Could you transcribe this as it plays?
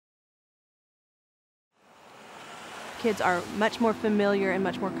kids are much more familiar and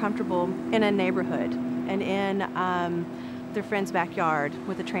much more comfortable in a neighborhood and in their friend's backyard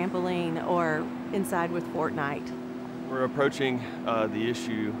with a trampoline or inside with Fortnite. We're approaching the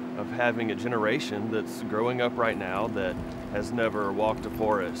issue of having a generation that's growing up right now that has never walked a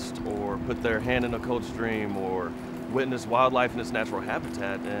forest or put their hand in a cold stream or witnessed wildlife in its natural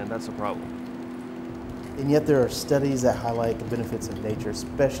habitat, and that's a problem. And yet there are studies that highlight the benefits of nature,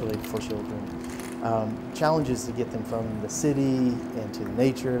 especially for children. Challenges to get them from the city and to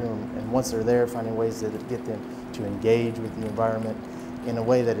nature, and once they're there, finding ways to get them to engage with the environment in a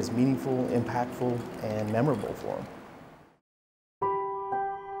way that is meaningful, impactful, and memorable for them.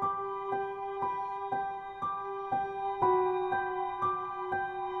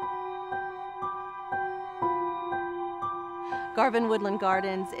 Garvan Woodland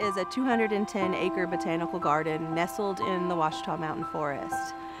Gardens is a 210-acre botanical garden nestled in the Ouachita Mountain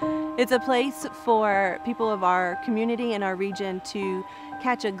Forest. It's a place for people of our community and our region to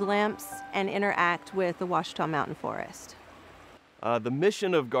catch a glimpse and interact with the Ouachita Mountain Forest. The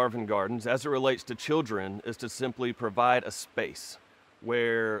mission of Garvan Gardens, as it relates to children, is to simply provide a space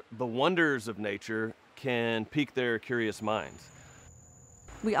where the wonders of nature can pique their curious minds.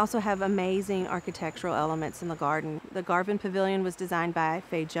 We also have amazing architectural elements in the garden. The Garvan Pavilion was designed by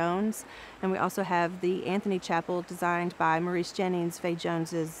Faye Jones, and we also have the Anthony Chapel designed by Maurice Jennings, Faye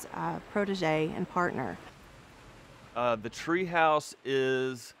Jones's protege and partner. The treehouse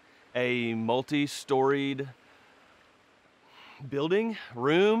is a multi-storied building,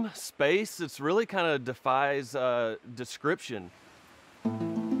 room, space. It's really kind of defies description.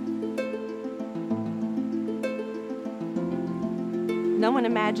 No one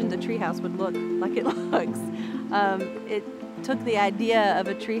imagined the treehouse would look like it looks. It took the idea of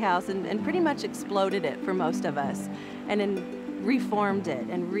a treehouse and pretty much exploded it for most of us, and then reformed it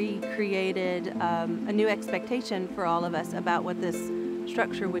and recreated a new expectation for all of us about what this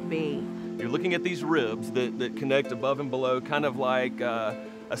structure would be. You're looking at these ribs that connect above and below, kind of like a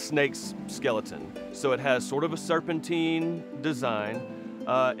snake's skeleton. So it has sort of a serpentine design.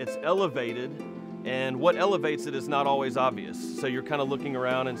 It's elevated. And what elevates it is not always obvious. So you're kind of looking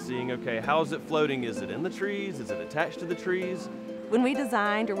around and seeing, okay, how is it floating? Is it in the trees? Is it attached to the trees? When we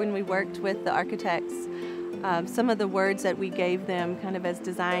designed or when we worked with the architects, some of the words that we gave them kind of as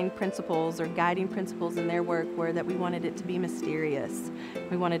design principles or guiding principles in their work were that we wanted it to be mysterious.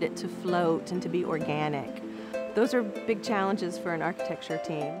 We wanted it to float and to be organic. Those are big challenges for an architecture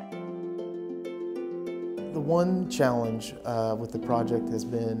team. The one challenge with the project has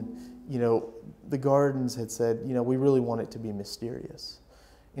been, the gardens had said, we really want it to be mysterious.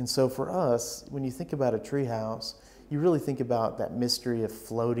 And so for us, when you think about a treehouse, you really think about that mystery of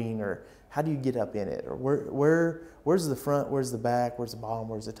floating, or how do you get up in it, or where's the front, where's the back, where's the bottom,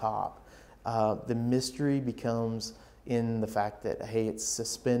 where's the top. The mystery becomes in the fact that, hey, it's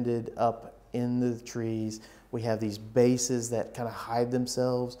suspended up in the trees. We have these bases that kind of hide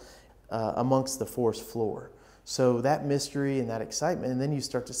themselves amongst the forest floor. So that mystery and that excitement, and then you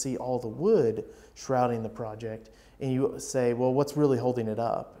start to see all the wood shrouding the project, and you say, well, what's really holding it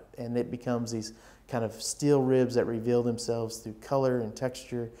up? And it becomes these kind of steel ribs that reveal themselves through color and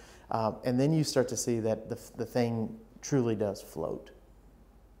texture, and then you start to see that the thing truly does float.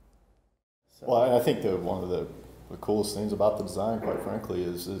 So. Well, I think one of the coolest things about the design, quite frankly,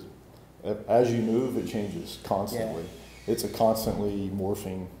 is as you move, it changes constantly. Yeah. It's a constantly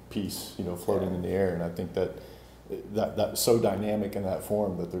morphing piece, floating in the air, and I think that's so dynamic in that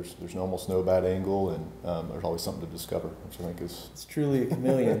form that there's almost no bad angle, and there's always something to discover, which I think is... It's truly a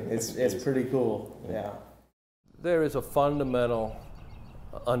chameleon. It's pretty cool, yeah. There is a fundamental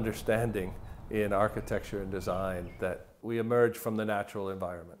understanding in architecture and design that we emerge from the natural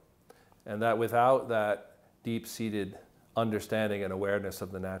environment, and that without that deep-seated understanding and awareness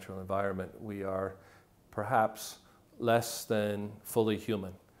of the natural environment, we are perhaps less than fully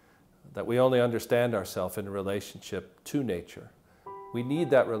human. That we only understand ourselves in relationship to nature. We need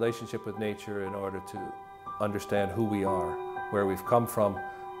that relationship with nature in order to understand who we are, where we've come from,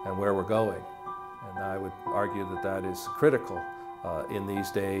 and where we're going. And I would argue that that is critical in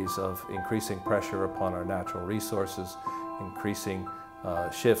these days of increasing pressure upon our natural resources, increasing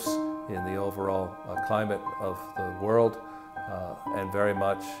shifts in the overall climate of the world, and very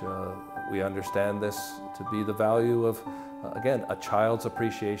much we understand this to be the value of again, a child's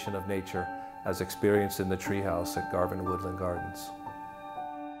appreciation of nature as experienced in the treehouse at Garvan Woodland Gardens.